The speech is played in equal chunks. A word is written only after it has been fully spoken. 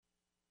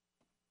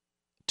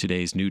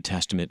Today's New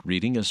Testament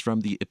reading is from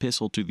the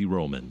Epistle to the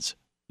Romans,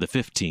 the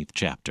 15th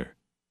chapter.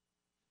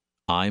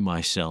 I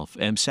myself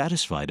am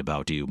satisfied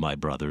about you, my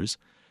brothers,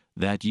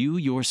 that you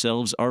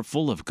yourselves are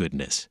full of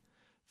goodness,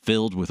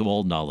 filled with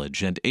all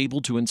knowledge, and able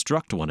to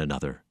instruct one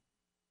another.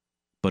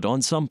 But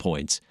on some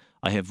points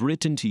I have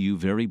written to you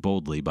very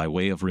boldly by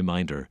way of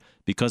reminder,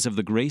 because of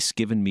the grace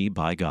given me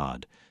by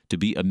God, to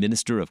be a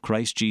minister of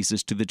Christ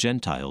Jesus to the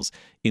Gentiles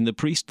in the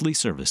priestly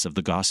service of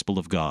the gospel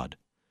of God,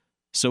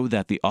 so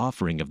that the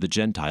offering of the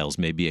Gentiles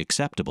may be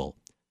acceptable,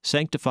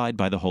 sanctified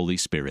by the Holy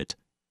Spirit.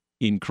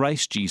 In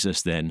Christ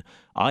Jesus, then,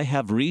 I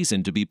have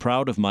reason to be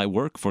proud of my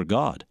work for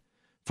God,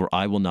 for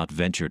I will not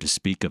venture to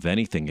speak of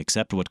anything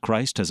except what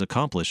Christ has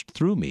accomplished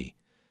through me,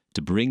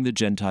 to bring the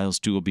Gentiles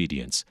to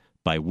obedience,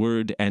 by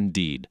word and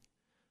deed,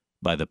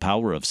 by the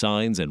power of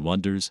signs and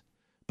wonders,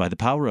 by the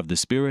power of the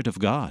Spirit of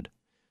God,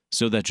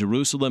 so that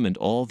Jerusalem and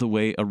all the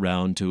way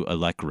around to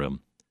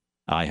Illyricum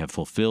I have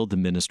fulfilled the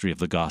ministry of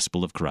the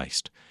gospel of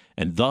Christ,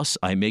 and thus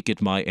I make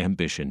it my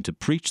ambition to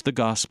preach the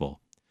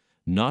gospel,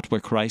 not where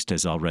Christ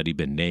has already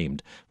been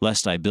named,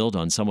 lest I build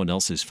on someone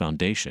else's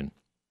foundation.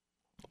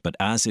 But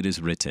as it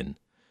is written,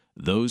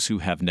 those who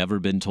have never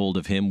been told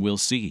of him will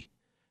see,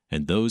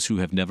 and those who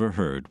have never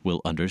heard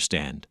will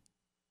understand.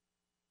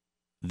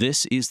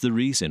 This is the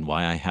reason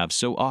why I have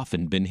so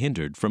often been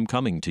hindered from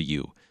coming to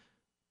you.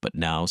 But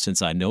now,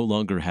 since I no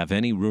longer have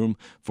any room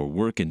for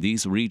work in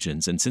these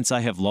regions, and since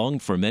I have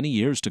longed for many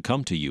years to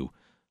come to you,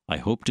 I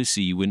hope to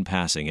see you in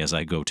passing as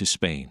I go to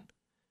Spain,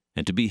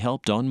 and to be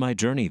helped on my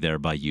journey there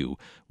by you,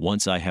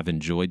 once I have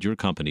enjoyed your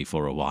company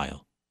for a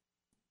while.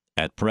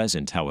 At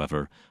present,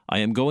 however, I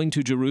am going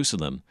to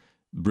Jerusalem,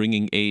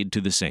 bringing aid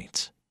to the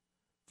saints.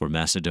 For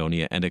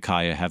Macedonia and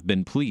Achaia have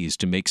been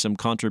pleased to make some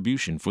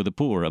contribution for the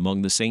poor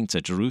among the saints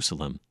at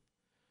Jerusalem.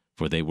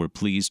 For they were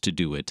pleased to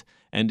do it,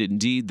 and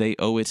indeed they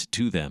owe it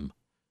to them.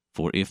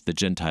 For if the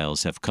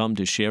Gentiles have come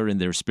to share in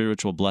their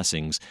spiritual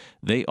blessings,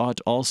 they ought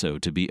also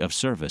to be of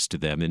service to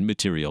them in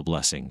material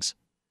blessings.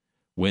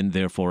 When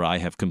therefore I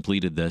have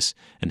completed this,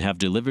 and have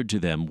delivered to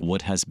them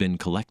what has been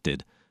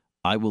collected,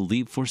 I will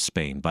leave for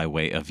Spain by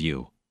way of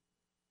you.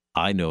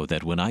 I know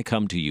that when I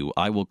come to you,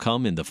 I will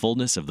come in the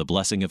fullness of the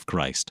blessing of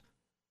Christ.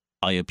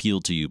 I appeal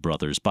to you,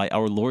 brothers, by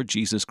our Lord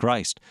Jesus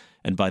Christ,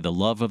 and by the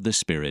love of the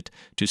Spirit,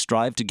 to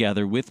strive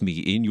together with me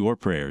in your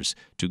prayers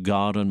to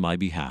God on my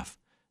behalf,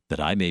 that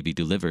I may be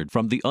delivered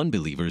from the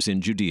unbelievers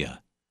in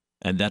Judea,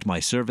 and that my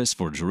service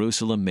for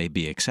Jerusalem may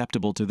be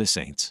acceptable to the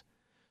saints,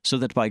 so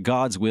that by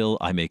God's will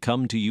I may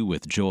come to you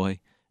with joy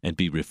and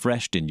be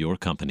refreshed in your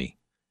company.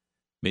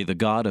 May the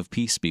God of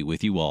peace be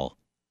with you all.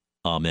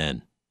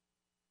 Amen.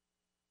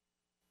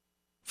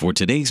 For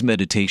today's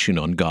meditation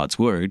on God's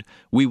Word,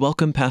 we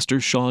welcome Pastor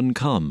Sean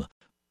Cum.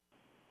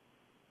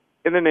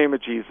 In the name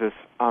of Jesus,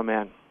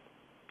 amen.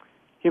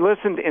 He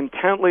listened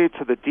intently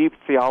to the deep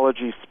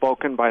theology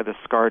spoken by the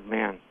scarred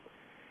man.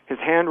 His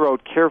hand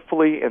wrote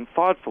carefully and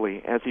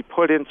thoughtfully as he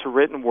put into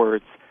written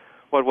words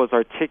what was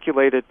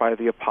articulated by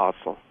the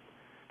apostle.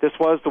 This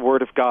was the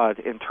word of God,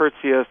 and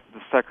Tertius,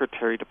 the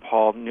secretary to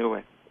Paul, knew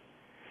it.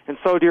 And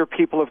so, dear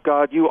people of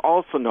God, you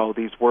also know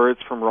these words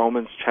from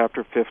Romans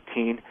chapter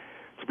 15,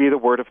 to be the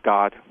Word of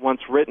God, once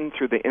written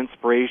through the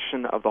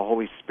inspiration of the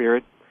Holy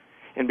Spirit,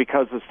 and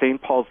because of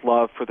St. Paul's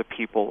love for the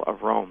people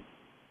of Rome.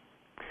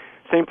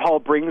 St. Paul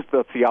brings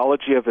the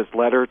theology of his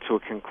letter to a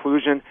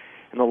conclusion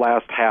in the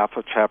last half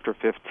of chapter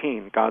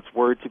 15, God's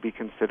Word to be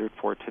considered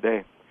for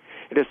today.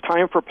 It is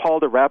time for Paul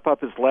to wrap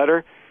up his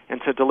letter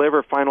and to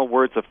deliver final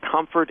words of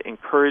comfort,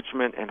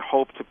 encouragement, and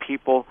hope to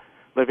people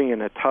living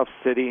in a tough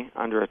city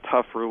under a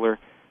tough ruler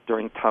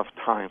during tough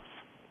times.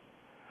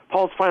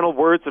 Paul's final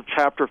words of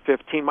chapter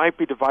 15 might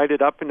be divided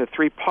up into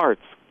three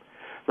parts: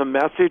 the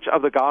message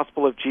of the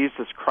gospel of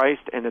Jesus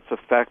Christ and its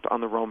effect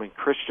on the Roman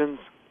Christians,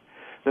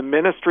 the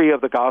ministry of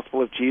the gospel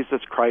of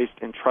Jesus Christ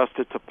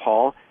entrusted to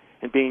Paul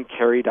and being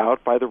carried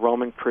out by the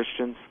Roman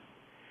Christians,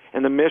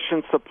 and the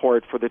mission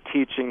support for the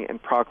teaching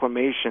and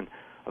proclamation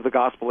of the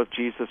gospel of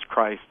Jesus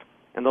Christ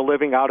and the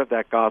living out of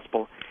that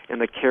gospel in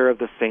the care of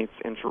the saints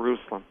in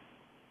Jerusalem.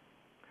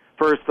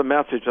 First, the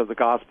message of the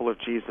gospel of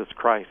Jesus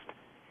Christ,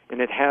 and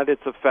it had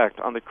its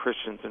effect on the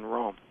Christians in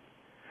Rome.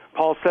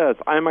 Paul says,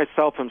 I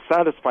myself am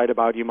satisfied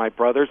about you, my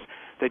brothers,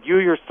 that you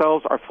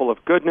yourselves are full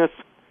of goodness,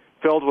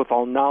 filled with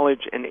all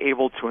knowledge, and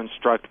able to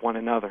instruct one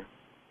another.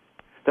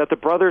 That the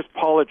brothers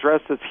Paul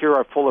addresses here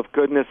are full of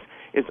goodness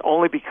is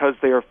only because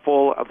they are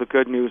full of the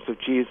good news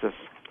of Jesus.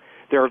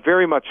 They are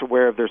very much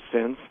aware of their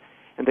sins,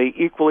 and they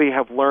equally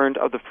have learned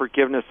of the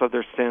forgiveness of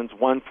their sins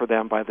won for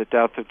them by the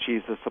death of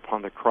Jesus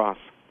upon the cross.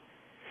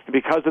 And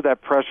because of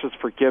that precious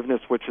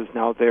forgiveness which is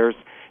now theirs,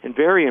 and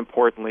very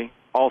importantly,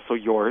 also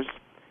yours,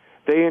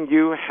 they and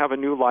you have a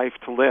new life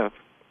to live.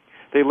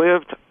 They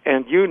lived,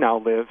 and you now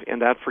live, in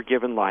that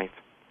forgiven life.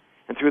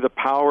 And through the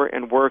power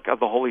and work of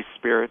the Holy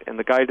Spirit and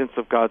the guidance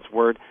of God's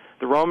Word,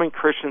 the Roman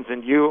Christians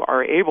and you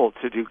are able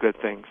to do good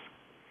things.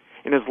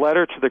 In his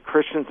letter to the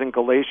Christians in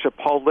Galatia,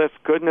 Paul lists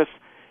goodness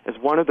as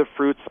one of the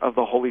fruits of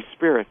the Holy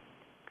Spirit.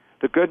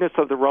 The goodness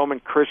of the Roman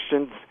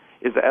Christians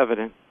is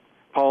evident.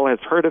 Paul has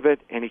heard of it,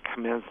 and he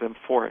commends them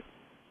for it.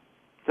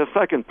 The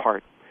second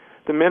part,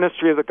 the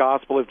ministry of the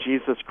gospel of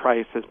Jesus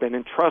Christ has been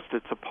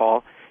entrusted to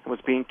Paul and was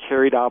being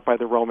carried out by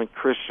the Roman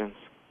Christians.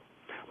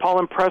 Paul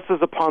impresses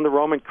upon the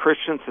Roman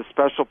Christians his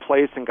special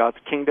place in God's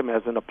kingdom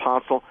as an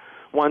apostle,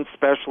 one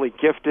specially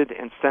gifted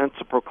and sent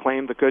to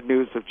proclaim the good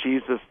news of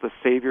Jesus, the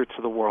Savior,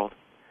 to the world,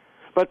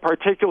 but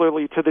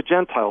particularly to the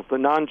Gentiles, the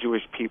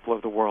non-Jewish people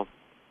of the world.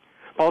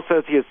 Paul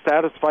says he is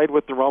satisfied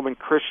with the Roman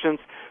Christians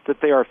that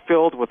they are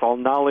filled with all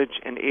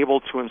knowledge and able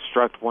to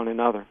instruct one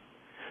another.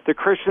 The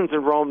Christians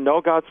in Rome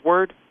know God's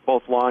word,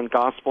 both law and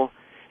gospel,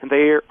 and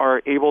they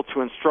are able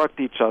to instruct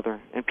each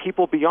other and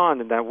people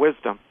beyond in that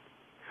wisdom.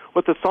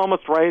 What the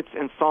psalmist writes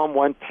in Psalm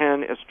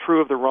 110 is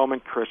true of the Roman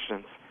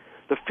Christians.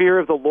 The fear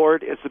of the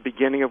Lord is the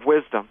beginning of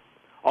wisdom.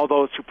 All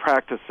those who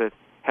practice it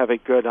have a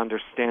good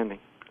understanding.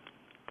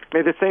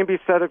 May the same be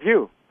said of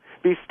you.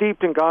 Be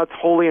steeped in God's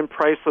holy and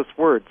priceless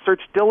word.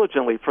 Search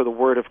diligently for the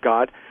word of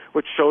God,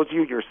 which shows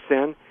you your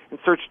sin, and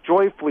search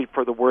joyfully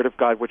for the word of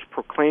God, which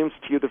proclaims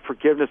to you the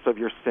forgiveness of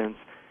your sins,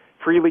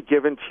 freely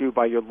given to you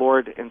by your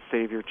Lord and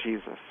Savior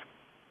Jesus.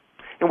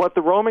 And what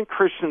the Roman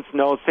Christians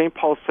know, St.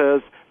 Paul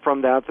says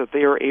from that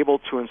they are able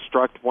to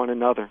instruct one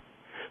another.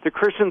 The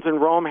Christians in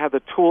Rome have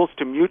the tools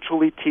to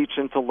mutually teach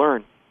and to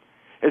learn.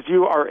 As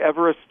you are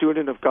ever a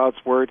student of God's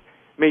word,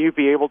 may you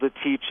be able to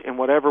teach in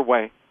whatever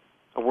way: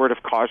 a word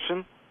of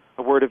caution,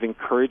 a word of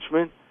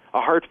encouragement,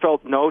 a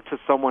heartfelt note to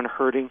someone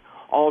hurting,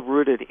 all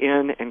rooted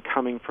in and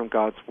coming from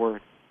God's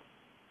word.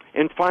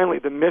 And finally,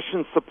 the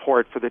mission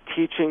support for the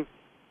teaching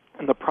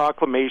and the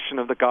proclamation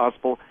of the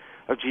gospel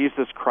of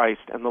Jesus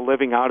Christ and the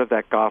living out of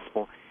that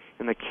gospel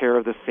in the care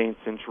of the saints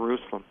in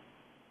Jerusalem.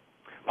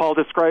 Paul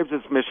describes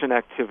his mission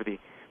activity,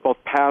 both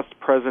past,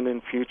 present,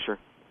 and future.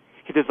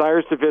 He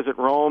desires to visit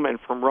Rome, and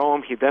from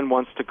Rome he then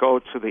wants to go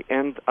to the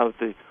end of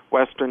the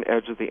western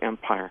edge of the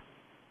empire,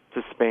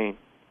 to Spain.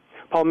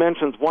 Paul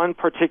mentions one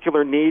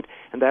particular need,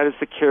 and that is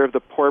the care of the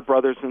poor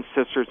brothers and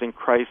sisters in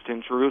Christ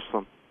in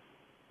Jerusalem.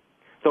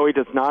 Though he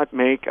does not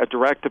make a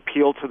direct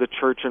appeal to the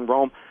church in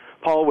Rome,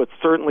 Paul would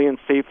certainly and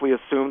safely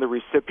assume the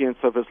recipients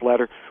of his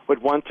letter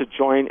would want to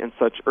join in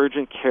such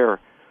urgent care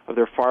of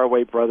their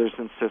faraway brothers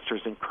and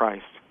sisters in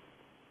Christ.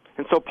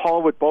 And so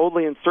Paul would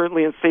boldly and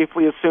certainly and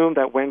safely assume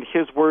that when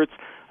his words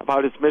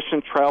about his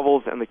mission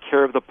travels and the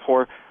care of the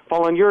poor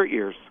fall on your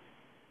ears,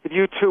 that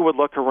you too would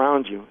look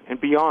around you and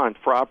beyond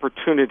for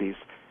opportunities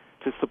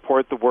to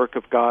support the work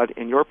of God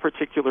in your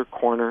particular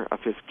corner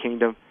of his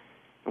kingdom,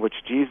 in which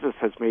Jesus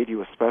has made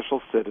you a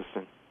special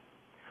citizen.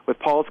 With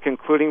Paul's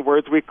concluding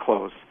words, we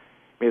close.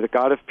 May the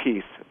God of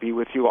peace be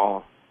with you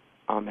all.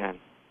 Amen.